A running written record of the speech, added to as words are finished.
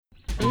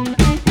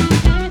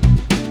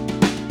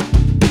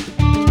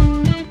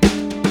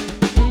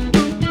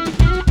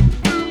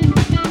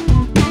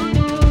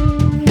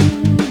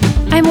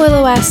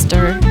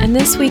Laster, and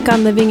this week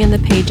on Living in the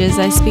Pages,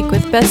 I speak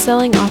with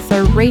best-selling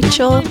author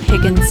Rachel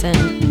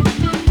Higginson.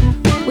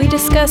 We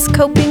discuss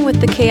coping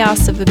with the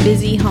chaos of a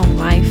busy home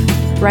life,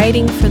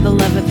 writing for the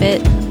love of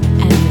it,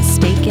 and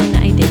mistaken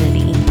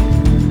identity.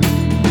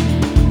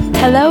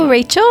 Hello,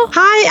 Rachel.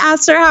 Hi,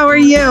 Esther. How are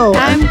you?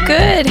 I'm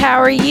good. How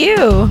are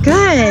you?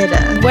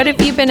 Good. What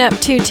have you been up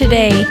to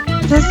today?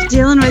 Just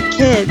dealing with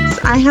kids.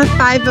 I have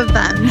 5 of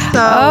them,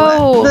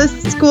 so the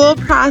school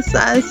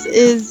process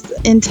is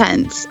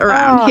intense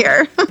around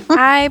here.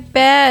 I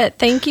bet.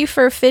 Thank you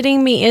for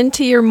fitting me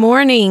into your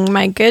morning.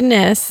 My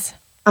goodness.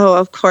 Oh,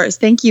 of course.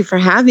 Thank you for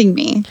having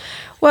me.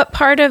 What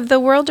part of the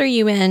world are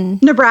you in?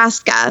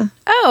 Nebraska.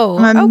 Oh,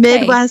 I'm a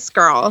Midwest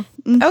girl.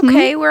 Mm-hmm.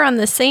 Okay, we're on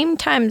the same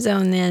time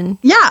zone then.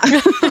 Yeah.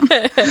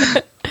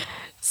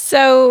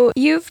 So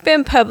you've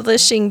been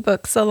publishing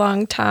books a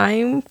long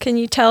time. Can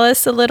you tell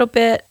us a little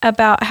bit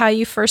about how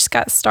you first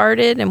got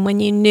started and when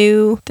you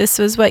knew this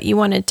was what you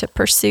wanted to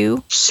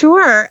pursue?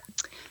 Sure.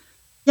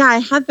 Yeah, I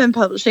have been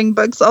publishing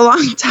books a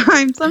long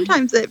time.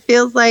 Sometimes it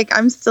feels like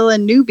I'm still a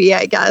newbie,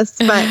 I guess.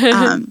 But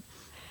yeah,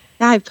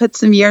 I've put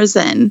some years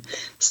in.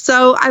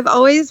 So I've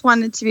always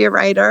wanted to be a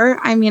writer.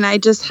 I mean, I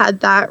just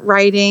had that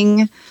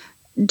writing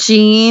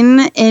gene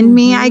in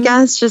me, I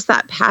guess, just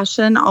that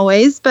passion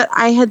always. But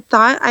I had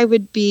thought I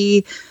would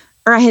be,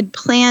 or I had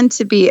planned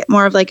to be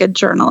more of like a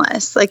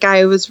journalist. Like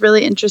I was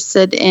really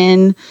interested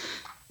in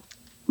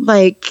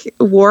like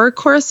war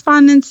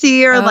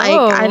correspondency or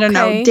I don't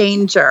know,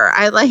 danger.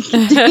 I like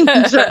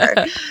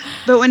danger.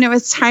 But when it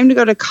was time to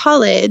go to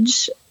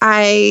college,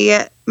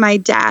 my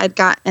dad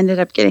ended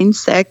up getting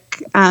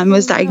sick,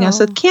 was diagnosed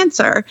with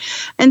cancer.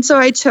 And so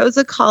I chose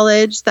a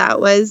college that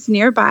was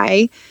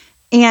nearby.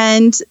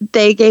 And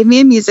they gave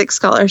me a music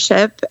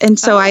scholarship. And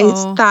so I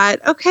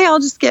thought, okay, I'll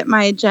just get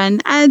my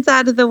gen eds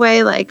out of the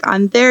way, like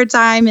on their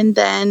dime. And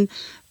then,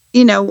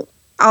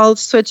 I'll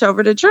switch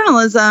over to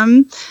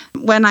journalism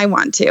when I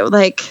want to.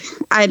 Like,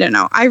 I don't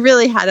know. I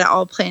really had it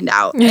all planned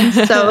out. And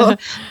so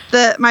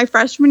my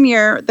freshman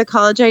year, the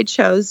college I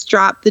chose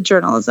dropped the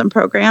journalism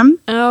program.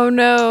 Oh,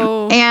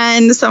 no.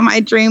 And so my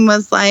dream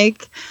was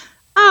like,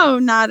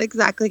 not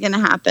exactly going to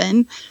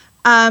happen.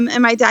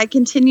 And my dad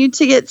continued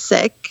to get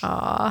sick.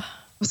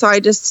 So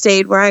I just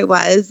stayed where I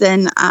was.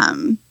 And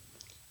then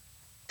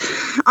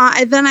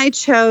I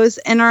chose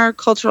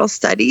intercultural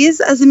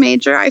studies as a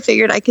major. I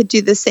figured I could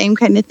do the same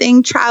kind of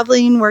thing,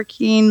 traveling,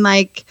 working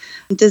like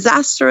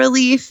disaster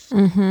relief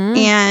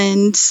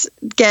and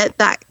get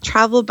that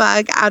travel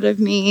bug out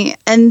of me.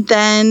 And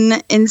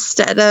then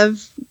instead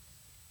of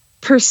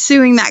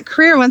pursuing that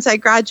career, once I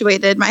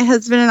graduated, my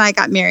husband and I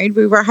got married.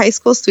 We were high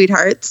school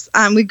sweethearts.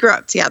 We grew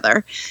up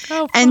together.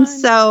 And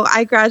so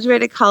I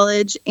graduated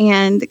college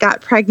and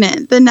got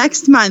pregnant the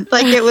next month.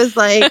 Like it was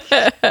like,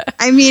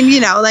 I mean,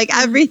 like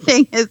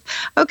everything is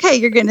okay.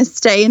 You're going to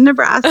stay in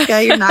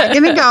Nebraska. You're not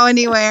going to go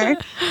anywhere.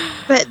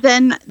 But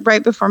then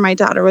right before my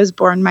daughter was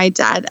born, my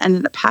dad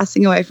ended up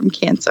passing away from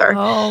cancer.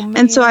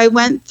 And so I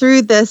went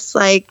through this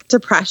like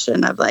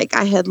depression of like,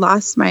 I had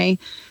lost my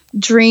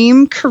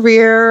dream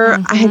career.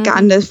 I had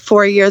gotten to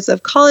 4 years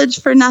of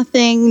college for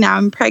nothing. Now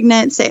I'm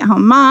pregnant,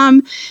 stay-at-home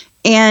mom,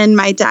 and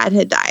my dad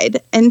had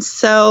died. And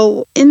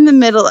so in the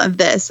middle of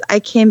this, I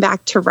came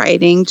back to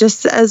writing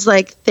just as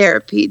like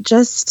therapy,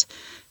 just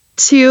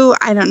to,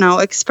 I don't know,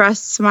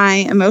 express my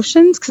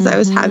emotions because I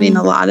was having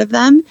a lot of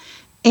them.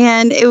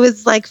 And it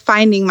was like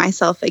finding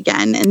myself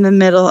again in the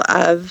middle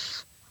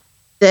of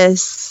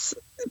this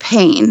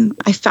pain.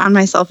 I found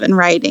myself in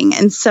writing.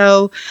 And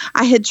so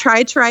I had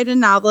tried to write a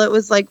novel. It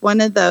was like one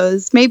of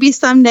those, maybe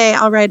someday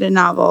I'll write a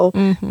novel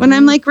when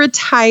I'm like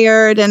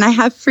retired and I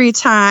have free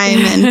time.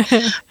 And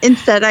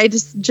instead I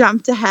just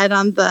jumped ahead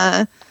on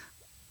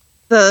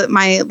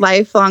my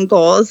lifelong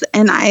goals,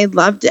 and I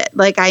loved it.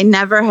 Like I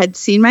never had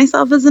seen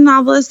myself as a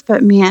novelist,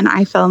 but man,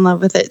 I fell in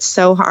love with it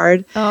so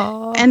hard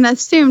and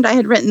assumed I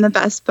had written the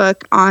best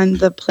book on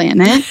the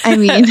planet. I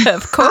mean,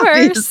 of course,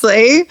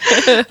 obviously.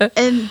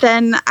 And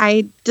then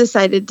I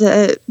decided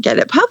to get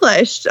it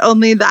published,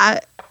 only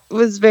that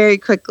was very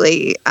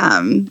quickly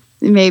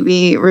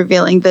maybe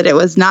revealing that it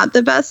was not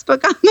the best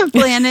book on the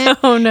planet.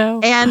 Oh no.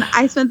 And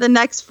I spent the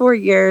next 4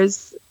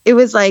 years, it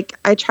was like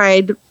I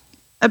tried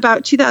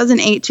about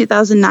 2008,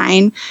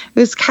 2009, it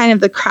was kind of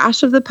the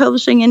crash of the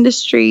publishing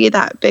industry,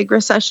 that big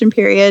recession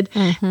period.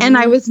 And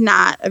I was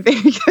not a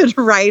very good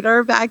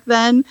writer back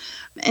then.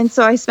 And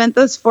so I spent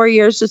those 4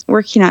 years just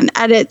working on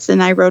edits,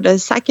 and I wrote a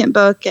second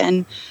book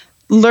and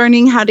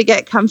learning how to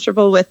get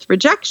comfortable with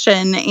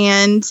rejection.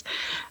 And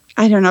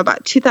I don't know,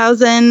 about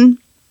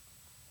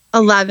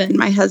 2011,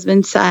 my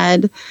husband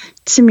said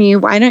to me,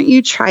 "Why don't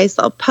you try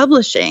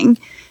self-publishing?"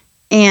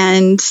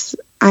 And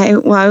I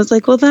was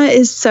like, well, that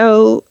is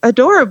so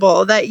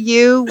adorable that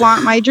you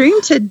want my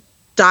dream to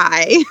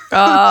die.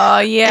 Oh,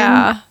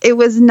 yeah. And it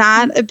was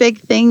not a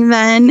big thing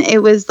then.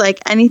 It was like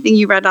anything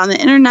you read on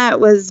the internet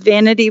was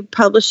vanity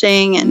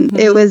publishing. And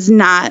it was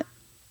not,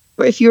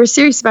 if you were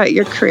serious about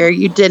your career,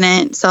 you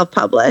didn't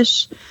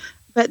self-publish.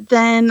 But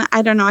then,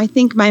 I don't know, I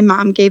think my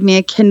mom gave me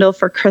a Kindle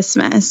for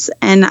Christmas.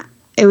 And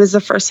it was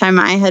the first time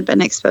I had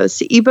been exposed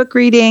to ebook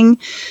reading.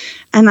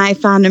 And I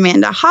found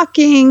Amanda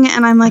Hawking,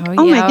 and I'm like,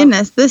 oh my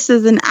goodness, this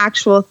is an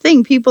actual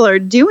thing. People are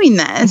doing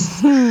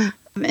this.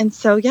 And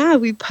so,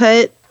 we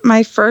put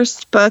my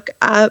first book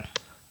up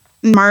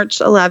March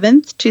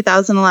 11th,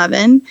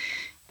 2011.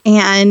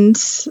 And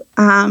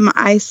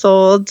I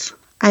sold,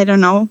 I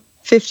don't know,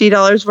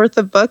 $50 worth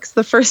of books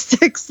the first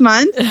 6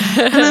 months.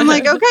 And I'm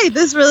like, okay,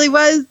 this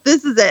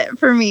is it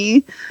for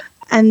me.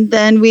 And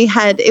then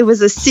it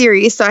was a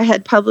series. So I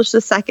had published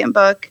the second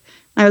book.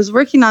 I was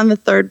working on the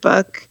third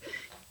book.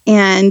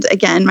 And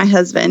again, my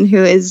husband,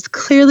 who is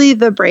clearly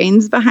the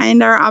brains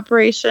behind our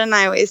operation,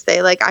 I always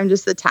say, like, I'm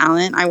just the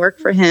talent. I work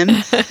for him.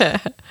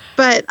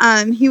 But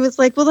he was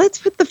like, well, let's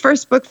put the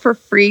first book for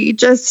free.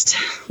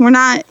 We're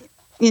not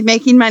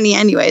making money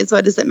anyways.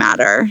 What does it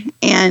matter?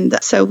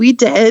 And so we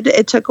did.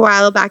 It took a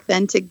while back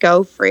then to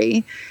go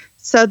free.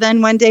 So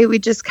then one day we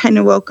just kind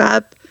of woke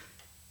up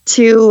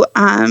to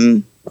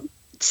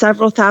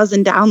several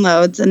thousand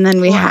downloads. And then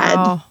we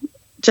had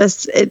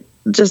it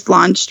just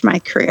launched my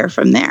career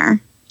from there.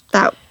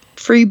 That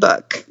free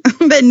book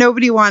that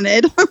nobody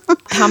wanted.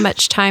 How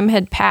much time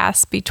had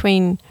passed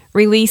between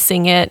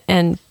releasing it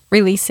and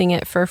releasing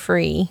it for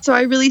free? So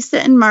I released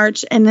it in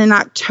March, and in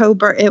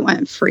October it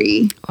went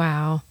free.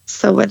 Wow.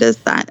 So what is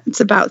that? It's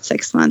about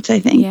 6 months, I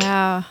think.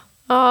 Yeah.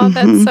 Oh,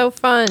 that's so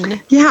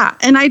fun. Yeah.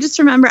 And I just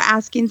remember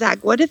asking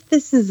Zach, what if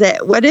this is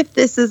it? What if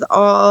this is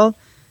all,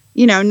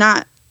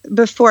 not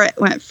before it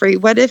went free?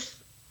 What if,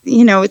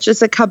 it's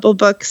just a couple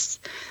books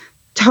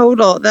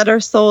total that are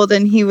sold?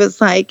 And he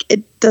was like,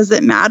 it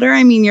doesn't matter.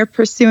 I mean, you're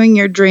pursuing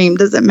your dream.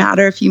 Doesn't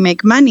matter if you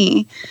make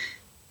money.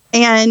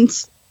 And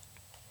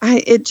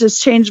it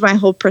just changed my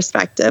whole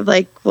perspective.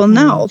 Like, well,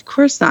 no, of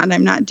course not.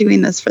 I'm not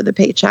doing this for the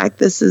paycheck.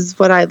 This is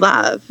what I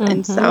love.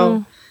 And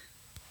so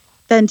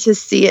then to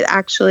see it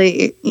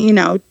actually,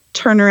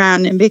 turn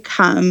around and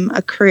become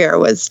a career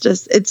was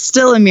it's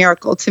still a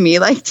miracle to me.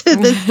 Like, to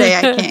this day,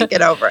 I can't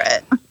get over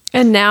it.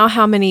 And now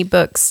how many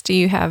books do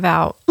you have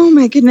out? Oh,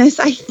 my goodness.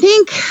 I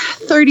think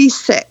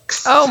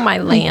 36. Oh, my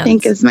land. I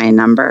think is my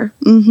number.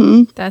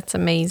 Mm-hmm. That's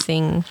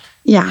amazing.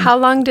 Yeah. How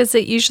long does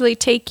it usually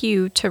take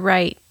you to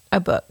write a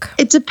book?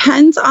 It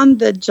depends on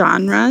the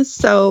genre.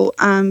 So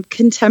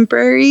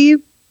contemporary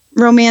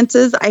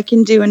romances I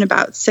can do in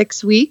about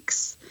 6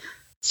 weeks,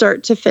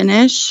 start to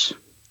finish.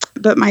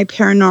 But my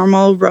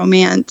paranormal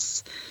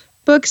romance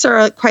books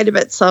are quite a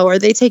bit slower.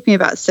 They take me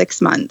about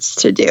 6 months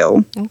to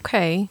do.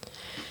 Okay.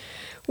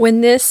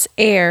 When this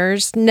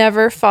airs,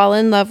 Never Fall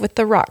in Love with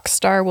the Rock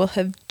Star will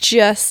have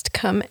just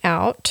come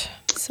out.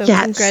 So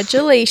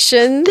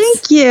Congratulations.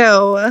 Thank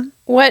you.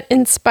 What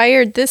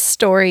inspired this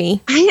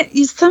story?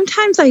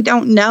 Sometimes I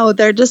don't know.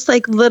 They're just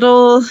like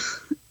little,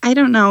 I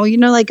don't know,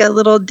 like a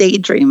little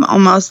daydream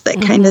almost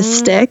that kind of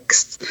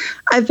sticks.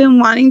 I've been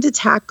wanting to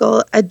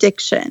tackle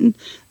addiction.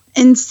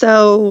 And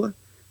so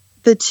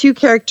the two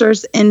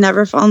characters in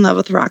Never Fall in Love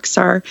with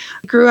Rockstar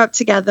grew up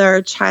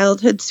together,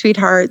 childhood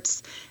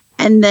sweethearts.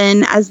 And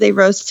then as they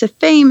rose to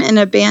fame in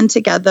a band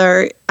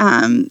together,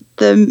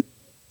 the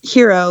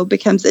hero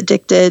becomes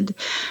addicted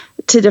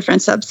to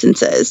different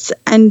substances.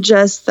 And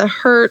just the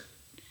hurt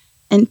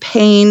and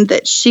pain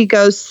that she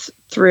goes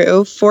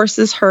through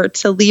forces her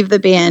to leave the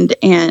band.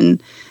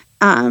 And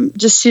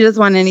she doesn't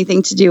want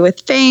anything to do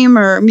with fame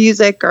or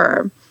music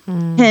or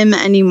him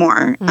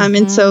anymore.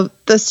 And so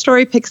the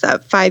story picks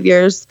up 5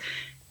 years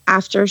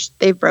after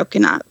they've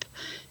broken up.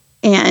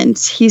 And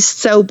he's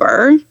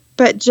sober.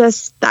 But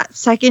just that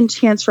second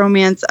chance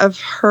romance of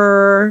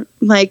her,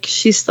 like,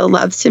 she still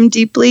loves him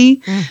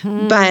deeply,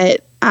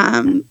 but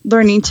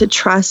learning to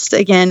trust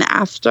again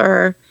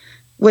after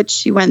what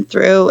she went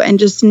through, and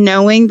just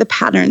knowing the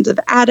patterns of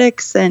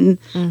addicts and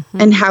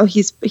how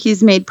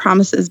he's made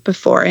promises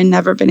before and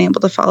never been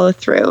able to follow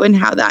through, and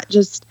how that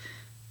just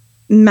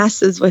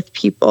messes with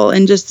people,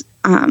 and just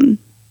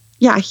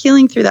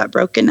healing through that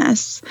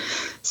brokenness.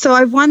 So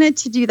I wanted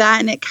to do that,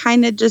 and it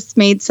kind of just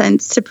made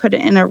sense to put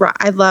it in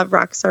I love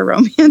rockstar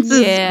romances,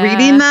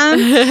 reading them.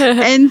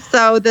 And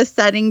so the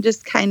setting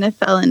just kind of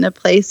fell into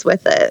place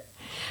with it.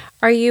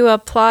 Are you a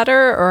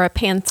plotter or a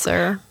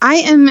pantser? I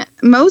am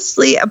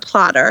mostly a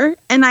plotter,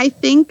 and I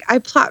think I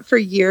plot for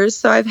years.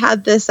 So I've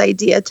had this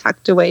idea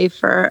tucked away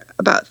for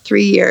about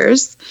 3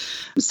 years.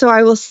 So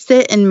I will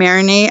sit and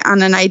marinate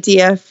on an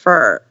idea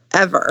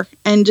forever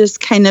and just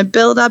kind of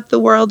build up the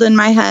world in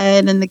my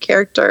head and the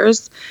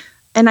characters.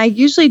 And I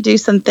usually do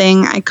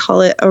something, I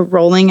call it a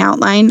rolling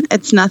outline.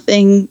 It's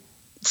nothing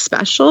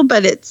special,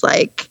 but it's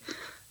like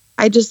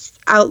I just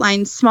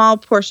outline small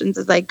portions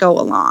as I go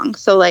along.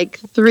 So like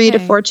 3 to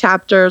 4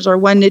 chapters or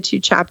 1 to 2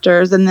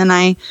 chapters. And then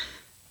I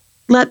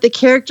let the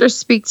characters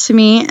speak to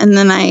me. And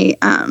then I,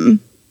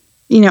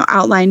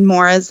 outline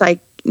more as I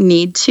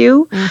need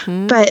to.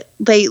 But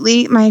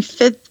lately, my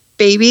 5th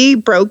baby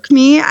broke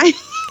me.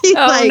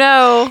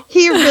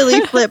 He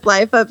really flipped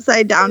life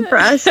upside down for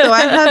us. So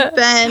I have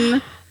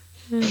been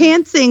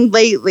pantsing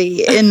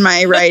lately in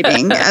my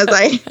writing, as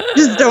I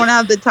just don't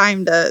have the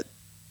time to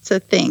to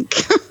think.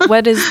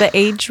 What is the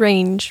age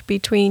range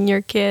between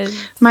your kids?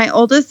 My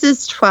oldest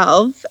is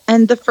 12,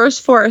 and the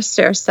first 4 are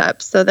stair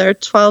steps. So they're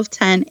 12,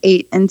 10,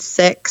 8, and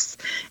 6.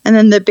 And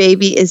then the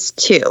baby is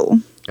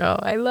 2. Oh,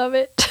 I love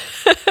it.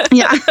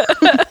 Yeah,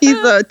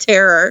 he's a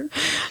terror.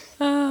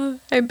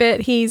 I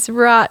bet he's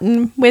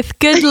rotten with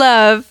good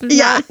love.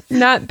 Yeah.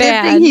 Not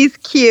bad. I think he's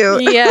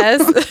cute.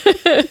 Yes.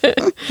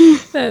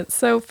 That's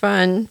so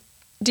fun.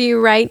 Do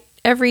you write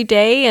every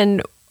day?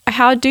 And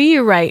how do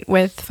you write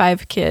with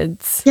 5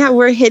 kids? Yeah,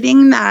 we're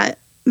hitting that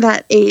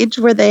age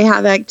where they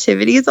have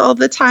activities all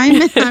the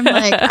time. And I'm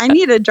like, I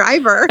need a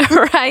driver.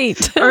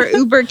 Right. Or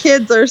Uber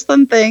Kids or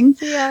something.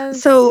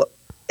 Yes. So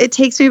it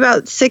takes me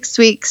about 6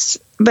 weeks.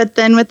 But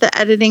then with the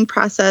editing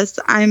process,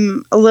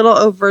 I'm a little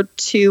over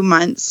 2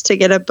 months to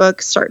get a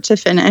book start to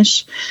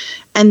finish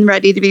and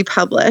ready to be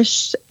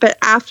published. But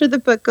after the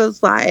book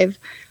goes live,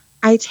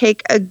 I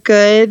take a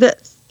good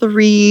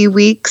 3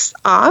 weeks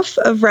off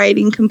of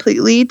writing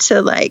completely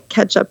to like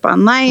catch up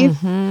on life,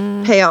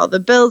 pay all the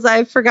bills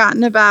I've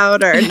forgotten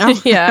about, or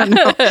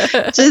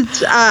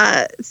just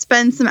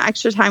spend some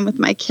extra time with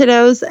my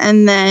kiddos.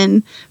 And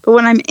then, but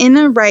when I'm in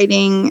a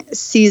writing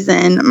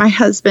season, my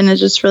husband is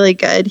just really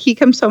good. He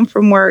comes home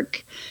from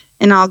work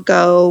and I'll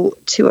go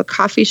to a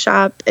coffee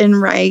shop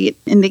and write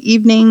in the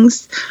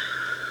evenings.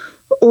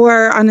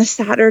 Or on a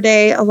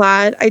Saturday, a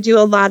lot. I do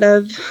a lot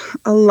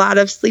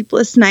of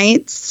sleepless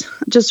nights,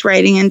 just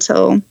writing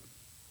until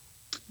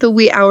the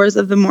wee hours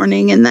of the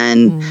morning, and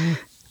then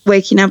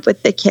waking up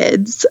with the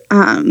kids.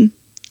 I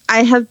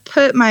have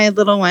put my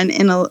little one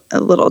in a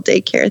little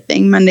daycare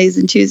thing Mondays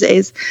and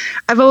Tuesdays.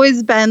 I've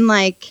always been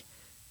like,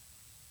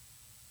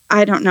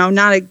 I don't know,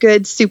 not a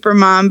good super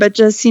mom, but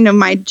just,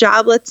 my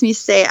job lets me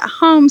stay at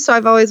home. So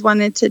I've always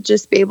wanted to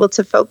just be able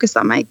to focus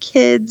on my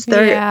kids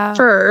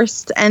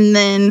first, and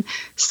then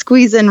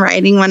squeeze in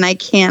writing when I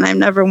can. I've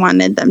never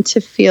wanted them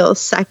to feel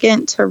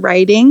second to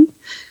writing.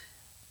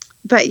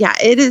 But yeah,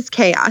 it is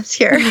chaos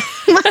here.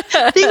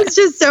 Things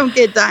just don't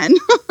get done.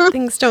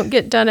 Things don't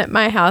get done at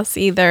my house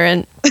either,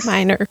 and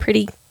mine are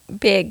pretty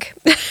big.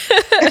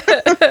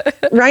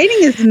 Writing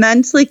is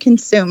mentally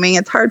consuming.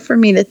 It's hard for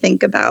me to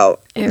think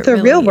about the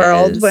real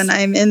world when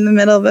I'm in the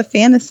middle of a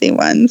fantasy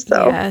one.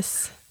 So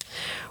yes.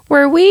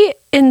 Were we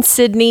in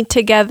Sydney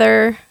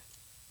together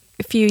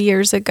a few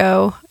years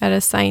ago at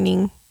a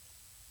signing?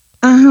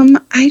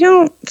 I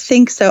don't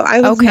think so.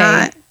 I was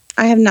not.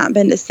 I have not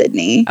been to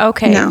Sydney.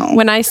 Okay. No.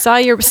 When I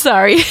saw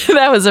sorry,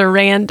 that was a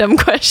random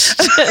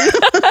question.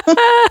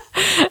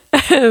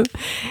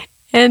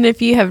 And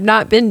if you have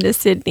not been to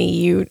Sydney,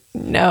 you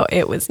know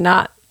it was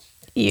not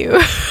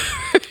you.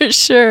 For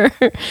sure.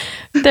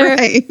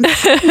 Right.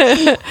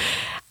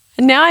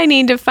 Now I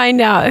need to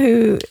find out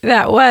who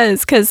that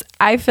was, because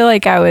I feel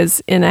like I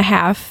was in a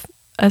half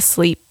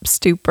asleep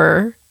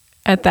stupor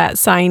at that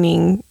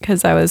signing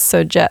because I was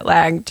so jet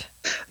lagged.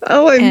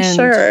 Oh, I'm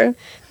sure.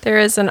 There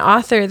is an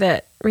author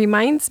that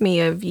reminds me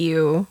of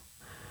you.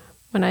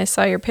 When I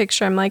saw your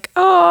picture, I'm like,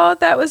 oh,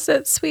 that was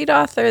that sweet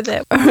author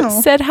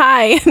that said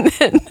hi and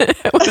then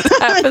was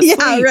half asleep.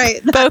 Yeah,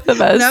 right. Both of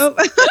us. Nope.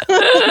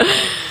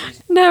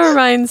 Never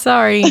mind.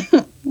 Sorry.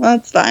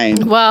 That's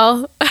fine.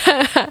 Well,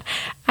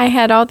 I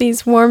had all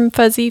these warm,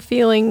 fuzzy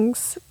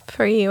feelings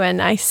for you,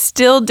 and I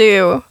still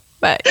do.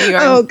 But you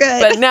are. Oh,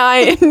 good. But now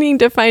I need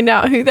to find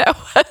out who that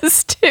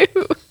was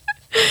too.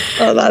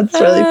 Oh, that's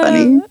really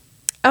funny.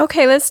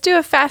 Okay, let's do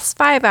a fast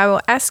 5. I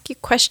will ask you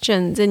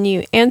questions and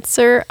you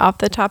answer off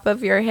the top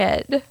of your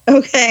head.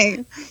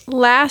 Okay.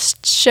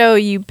 Last show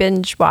you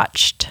binge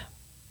watched?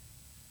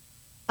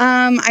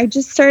 I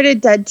just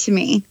started Dead to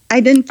Me. I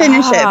didn't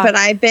finish it, but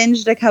I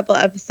binged a couple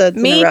episodes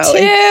in a row. Me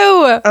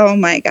too. Oh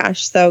my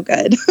gosh, so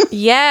good.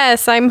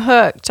 Yes, I'm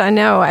hooked. I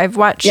know. I've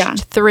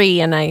watched 3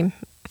 and I'm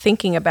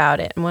thinking about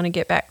it and want to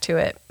get back to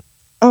it.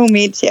 Oh,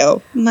 me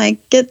too. I'm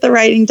like, get the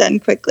writing done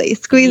quickly.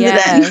 Squeeze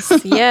it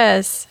in.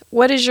 Yes.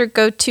 What is your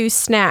go-to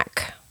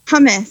snack?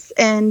 Hummus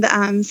and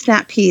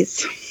snap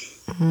peas.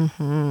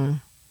 Mm-hmm.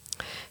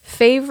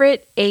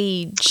 Favorite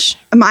age?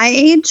 My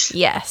age?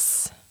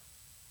 Yes.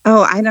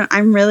 Oh,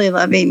 I'm really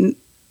loving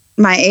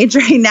my age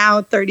right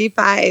now,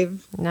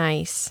 35.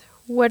 Nice.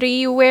 What are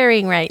you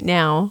wearing right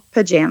now?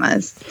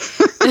 Pajamas.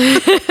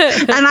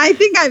 And I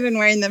think I've been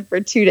wearing them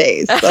for 2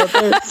 days. So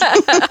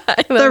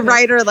the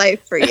writer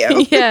life for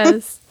you.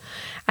 Yes.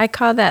 I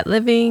call that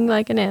living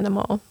like an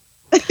animal.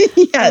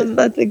 Yes,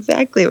 that's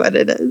exactly what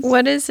it is.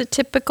 What is a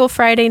typical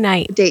Friday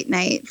night? Date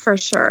night, for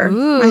sure.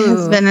 Ooh. My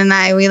husband and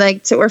I, we're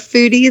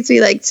foodies.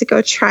 We like to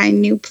go try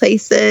new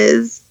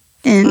places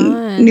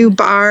and new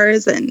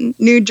bars and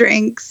new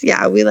drinks.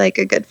 Yeah, we like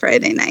a good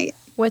Friday night.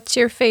 What's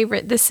your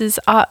favorite? This is,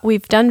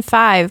 we've done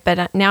 5,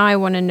 but now I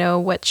want to know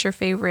what's your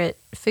favorite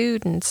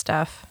food and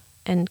stuff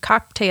and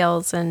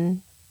cocktails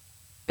and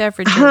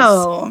beverages.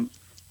 Oh,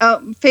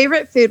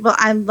 favorite food. Well,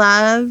 I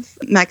love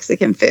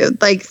Mexican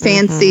food, like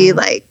fancy,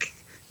 like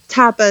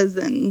tapas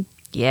and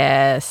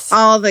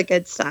all the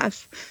good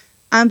stuff.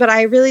 But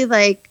I really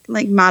like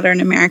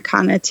modern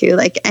Americana too,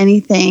 like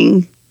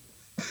anything.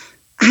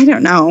 I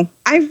don't know.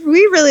 We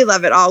really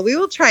love it all. We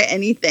will try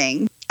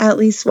anything. at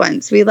least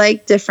once. We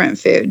like different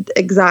food,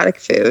 exotic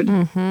food.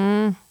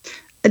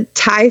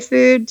 Thai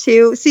food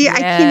too. See, yes.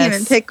 I can't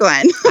even pick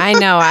one. I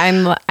know.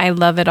 I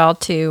love it all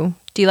too.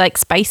 Do you like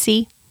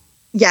spicy?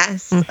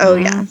 Yes. Oh,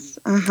 yes.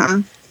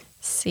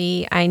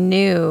 See, I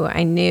knew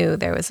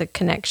there was a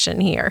connection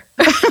here.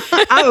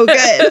 Oh,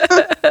 good.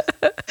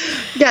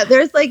 Yeah,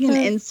 there's like an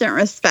instant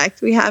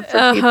respect we have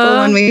for people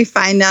when we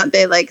find out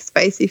they like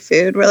spicy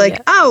food. We're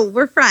like, oh,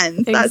 we're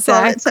friends. That's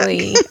all it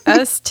took.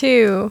 Us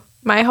too.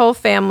 My whole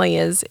family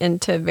is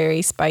into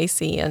very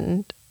spicy,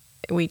 and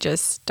we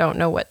just don't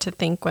know what to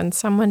think when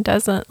someone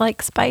doesn't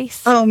like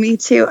spice. Oh, me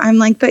too. I'm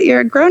like, but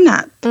you're a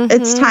grown-up.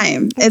 It's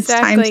time. Exactly. It's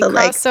time to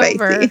like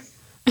spicy.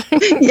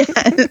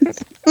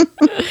 Yes.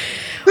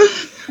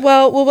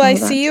 Well, will I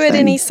see you at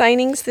any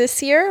signings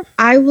this year?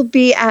 I will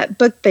be at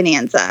Book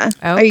Bonanza.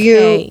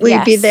 Okay. Will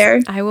you be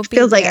there? I will be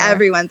Feels there. Like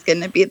everyone's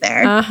going to be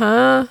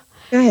there.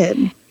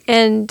 Good.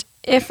 And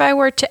if I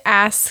were to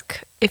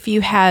ask if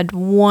you had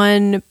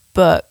one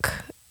book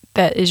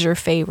that is your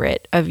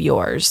favorite of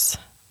yours,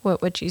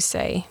 what would you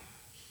say?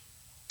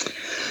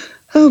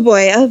 Oh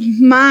boy, of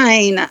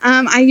mine.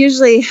 I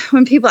usually,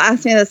 when people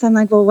ask me this, I'm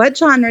like, well, what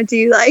genre do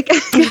you like?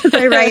 Because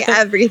I write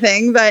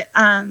everything. But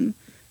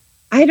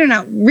I don't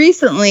know.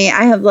 Recently,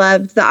 I have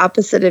loved The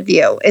Opposite of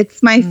You.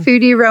 It's my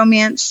foodie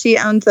romance. She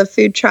owns a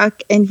food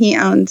truck, and he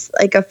owns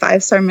like a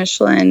 5-star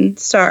Michelin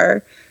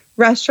star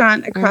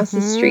restaurant across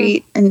the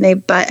street, and they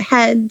butt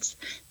heads,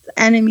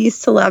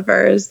 enemies to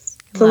lovers.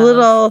 It's a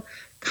little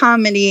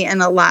comedy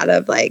and a lot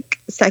of like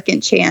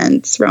second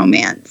chance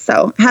romance.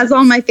 So it has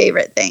all my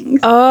favorite things.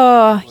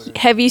 Oh,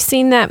 have you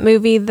seen that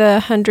movie, The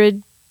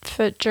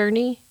 100-Foot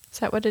Journey? Is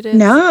that what it is?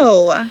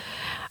 No.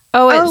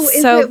 Oh,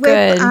 it's so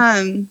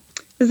good.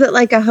 Is it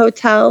like a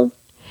hotel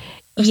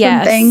or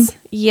something?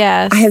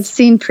 Yes. I have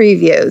seen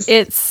previews.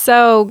 It's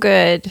so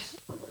good.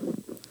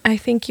 I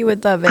think you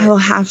would love it. I will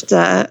have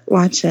to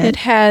watch it. It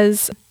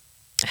has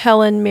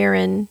Helen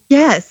Mirren.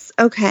 Yes.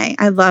 Okay.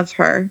 I love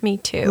her. Me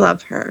too.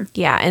 Love her.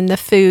 Yeah. And the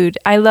food.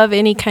 I love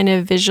any kind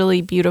of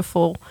visually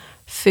beautiful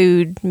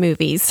food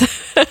movies.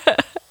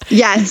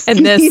 Yes.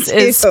 And this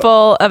is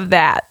full of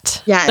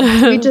that.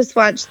 Yes. We just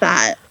watched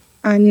that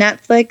on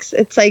Netflix.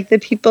 It's like the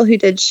people who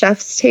did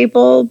Chef's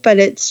Table, but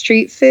it's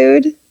street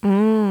food.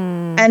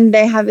 And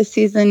they have a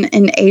season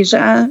in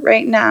Asia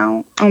right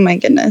now. Oh my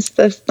goodness.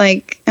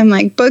 I'm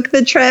like, book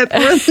the trip.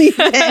 We're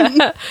leaving.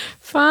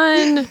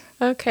 Fun.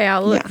 Okay,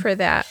 I'll look for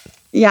that.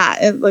 Yeah,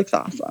 it looks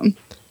awesome.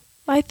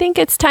 Well, I think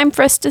it's time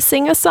for us to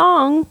sing a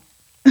song.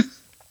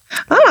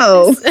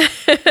 Oh.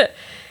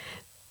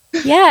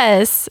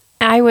 Yes.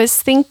 I was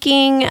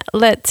thinking,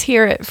 Let's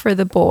Hear It for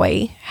the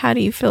Boy. How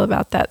do you feel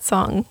about that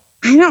song?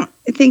 I don't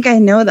think I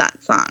know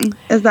that song.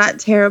 Is that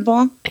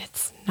terrible?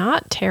 It's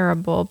not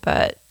terrible,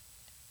 but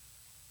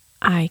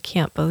I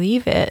can't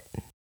believe it.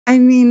 I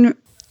mean,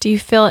 do you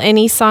feel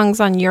any songs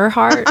on your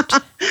heart?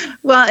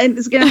 Well,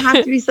 it's going to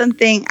have to be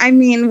something. I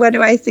mean, what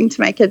do I sing to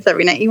my kids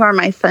every night? You Are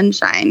My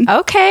Sunshine.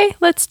 Okay,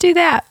 let's do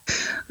that.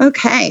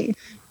 Okay.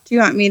 Do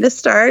you want me to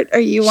start, or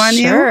you want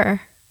to?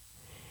 Sure.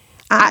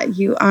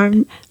 You are.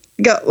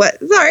 Go. What?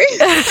 Sorry.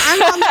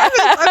 I'm all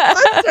nervous. I'm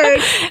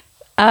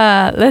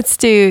flustered. Let's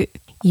do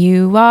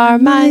You Are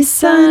My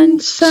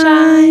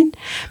Sunshine,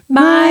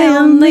 my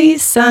only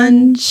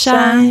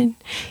sunshine.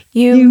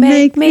 You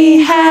make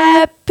me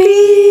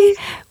happy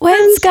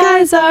when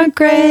skies are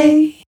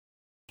gray.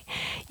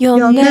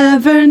 You'll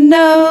never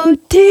know,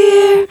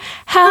 dear,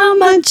 how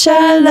much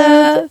I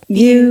love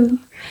you.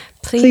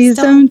 Please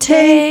don't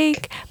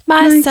take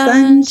my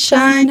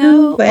sunshine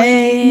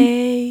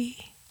away.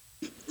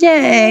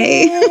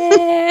 Yay.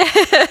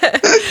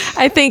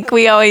 I think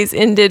we always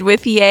ended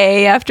with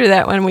yay after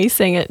that when we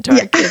sang it to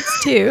our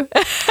kids too.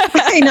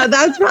 I know,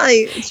 that was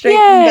probably straight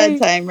from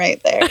bedtime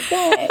right there.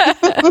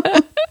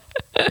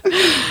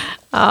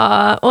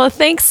 Well,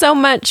 thanks so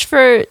much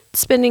for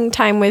spending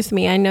time with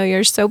me. I know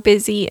you're so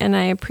busy, and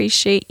I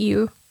appreciate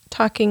you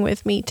talking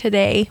with me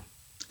today.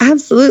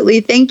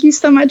 Absolutely. Thank you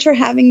so much for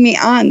having me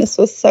on. This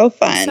was so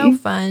fun. So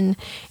fun.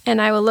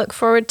 And I will look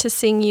forward to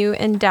seeing you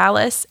in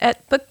Dallas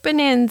at Book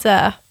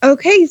Bonanza.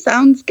 Okay,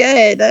 sounds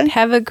good.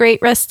 Have a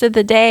great rest of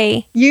the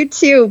day. You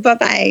too.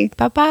 Bye-bye.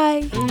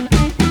 Bye-bye.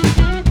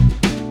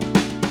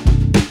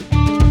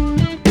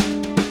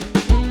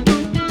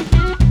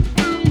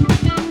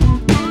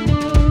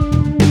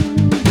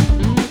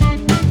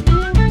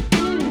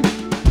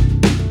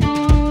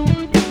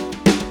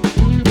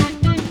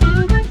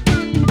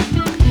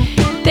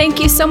 Thank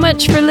you so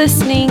much for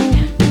listening.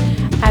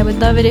 I would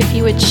love it if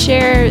you would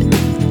share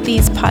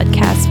these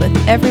podcasts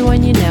with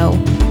everyone you know.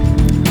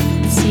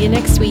 See you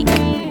next week.